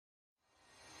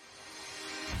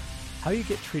How you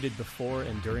get treated before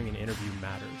and during an interview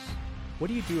matters. What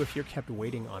do you do if you're kept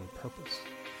waiting on purpose?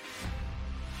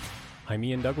 I'm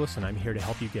Ian Douglas, and I'm here to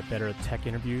help you get better at tech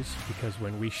interviews, because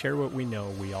when we share what we know,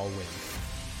 we all win.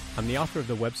 I'm the author of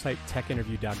the website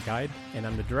techinterview.guide, and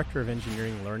I'm the director of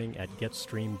engineering learning at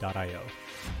getstream.io.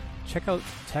 Check out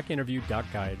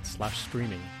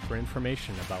techinterview.guide/streaming for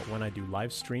information about when I do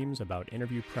live streams about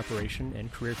interview preparation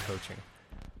and career coaching.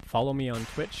 Follow me on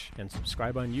Twitch and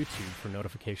subscribe on YouTube for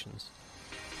notifications.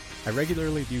 I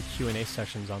regularly do Q&A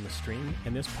sessions on the stream,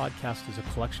 and this podcast is a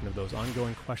collection of those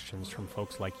ongoing questions from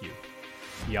folks like you.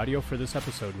 The audio for this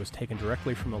episode was taken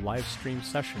directly from a live stream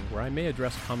session where I may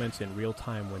address comments in real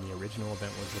time when the original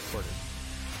event was recorded.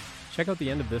 Check out the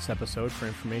end of this episode for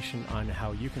information on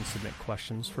how you can submit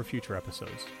questions for future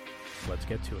episodes. Let's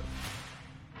get to it.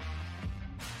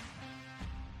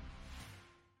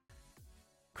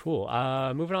 Cool.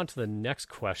 Moving on to the next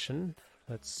question.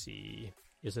 Let's see.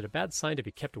 Is it a bad sign to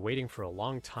be kept waiting for a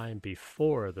long time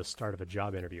before the start of a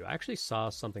job interview? I actually saw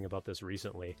something about this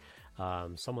recently.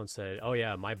 Someone said, oh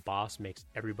yeah, my boss makes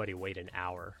everybody wait an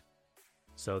hour.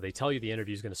 So they tell you the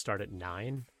interview is going to start at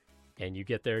 9, and you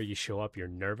get there, you show up, you're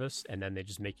nervous, and then they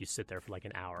just make you sit there for like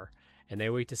an hour. And they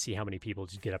wait to see how many people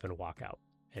just get up and walk out.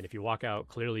 And if you walk out,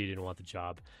 clearly you didn't want the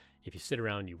job. If you sit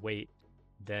around, you wait,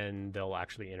 then they'll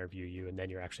actually interview you, and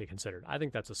then you're actually considered. I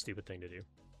think that's a stupid thing to do.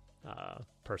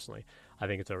 Personally, I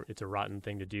think it's a rotten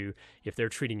thing to do. If they're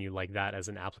treating you like that as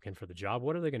an applicant for the job,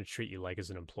 what are they going to treat you like as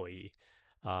an employee?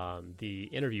 The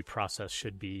interview process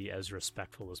should be as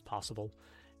respectful as possible.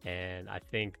 And I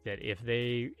think that if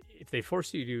they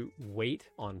force you to wait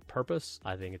on purpose,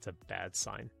 I think it's a bad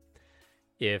sign.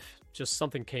 If just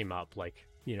something came up, like,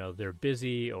 they're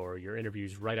busy, or your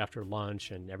interview's right after lunch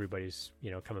and everybody's,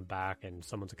 coming back and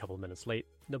someone's a couple of minutes late,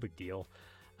 no big deal.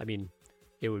 I mean,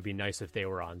 it would be nice if they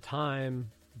were on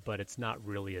time, but it's not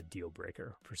really a deal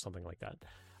breaker for something like that.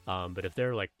 But if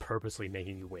they're like purposely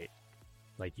making you wait,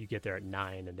 like you get there at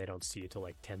 9 and they don't see you till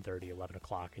like 10:30, 11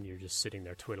 o'clock, and you're just sitting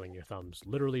there twiddling your thumbs,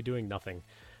 literally doing nothing,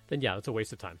 then yeah, it's a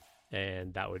waste of time.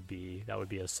 And that would be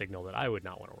a signal that I would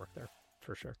not want to work there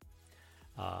for sure.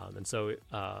 And so,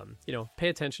 pay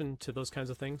attention to those kinds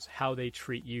of things, how they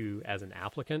treat you as an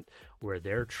applicant, where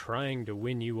they're trying to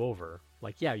win you over.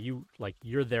 Like, yeah,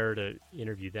 you're there to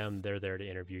interview them, they're there to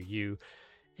interview you.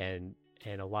 And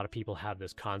a lot of people have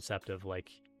this concept of like,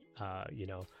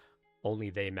 only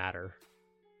they matter,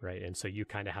 right? And so you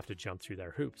kind of have to jump through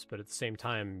their hoops, but at the same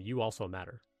time, you also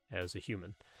matter as a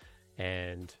human,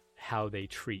 and how they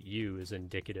treat you is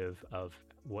indicative of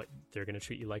what they're going to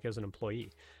treat you like as an employee.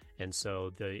 And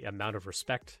so the amount of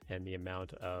respect and the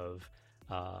amount of,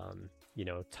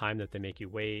 time that they make you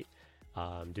wait,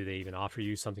 do they even offer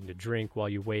you something to drink while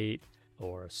you wait,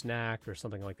 or a snack or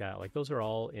something like that? Like, those are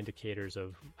all indicators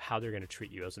of how they're going to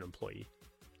treat you as an employee.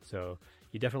 So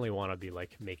you definitely want to be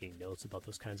like making notes about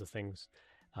those kinds of things.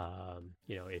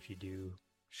 If you do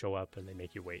show up and they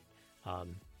make you wait.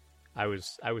 I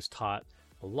was taught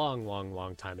a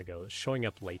long time ago that showing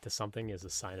up late to something is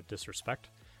a sign of disrespect.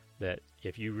 That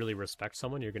if you really respect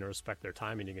someone, you're going to respect their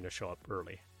time and you're going to show up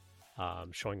early.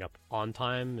 Showing up on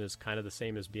time is kind of the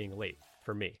same as being late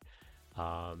for me.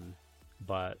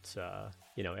 But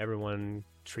everyone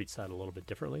treats that a little bit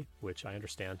differently, which I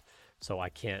understand. So I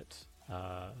can't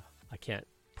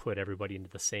put everybody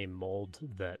into the same mold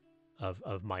that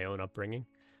of my own upbringing.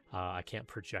 I can't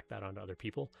project that onto other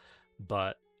people.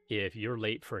 But if you're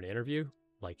late for an interview,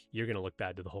 like, you're going to look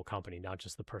bad to the whole company, not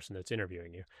just the person that's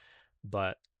interviewing you.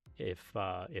 But if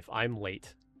I'm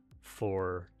late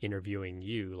for interviewing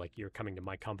you, like you're coming to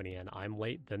my company and I'm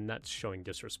late, then that's showing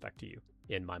disrespect to you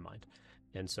in my mind.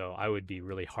 And so I would be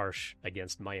really harsh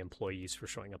against my employees for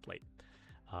showing up late.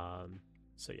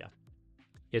 So yeah,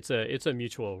 it's a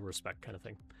mutual respect kind of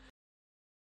thing.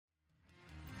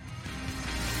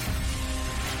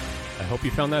 I hope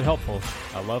you found that helpful.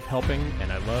 I love helping,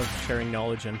 and I love sharing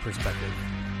knowledge and perspective.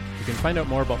 You can find out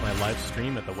more about my live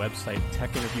stream at the website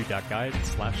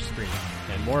techinterview.guide/stream,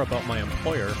 and more about my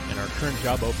employer and our current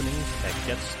job openings at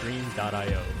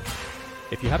getstream.io.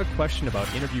 If you have a question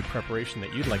about interview preparation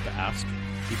that you'd like to ask,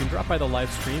 you can drop by the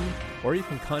live stream, or you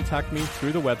can contact me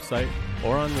through the website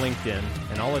or on LinkedIn,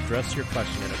 and I'll address your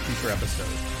question in a future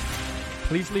episode.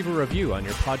 Please leave a review on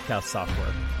your podcast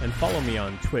software, and follow me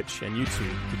on Twitch and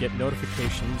YouTube to get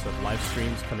notifications of live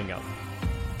streams coming up.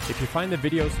 If you find the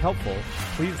videos helpful,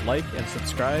 please like and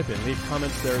subscribe and leave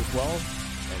comments there as well,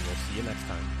 and we'll see you next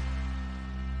time.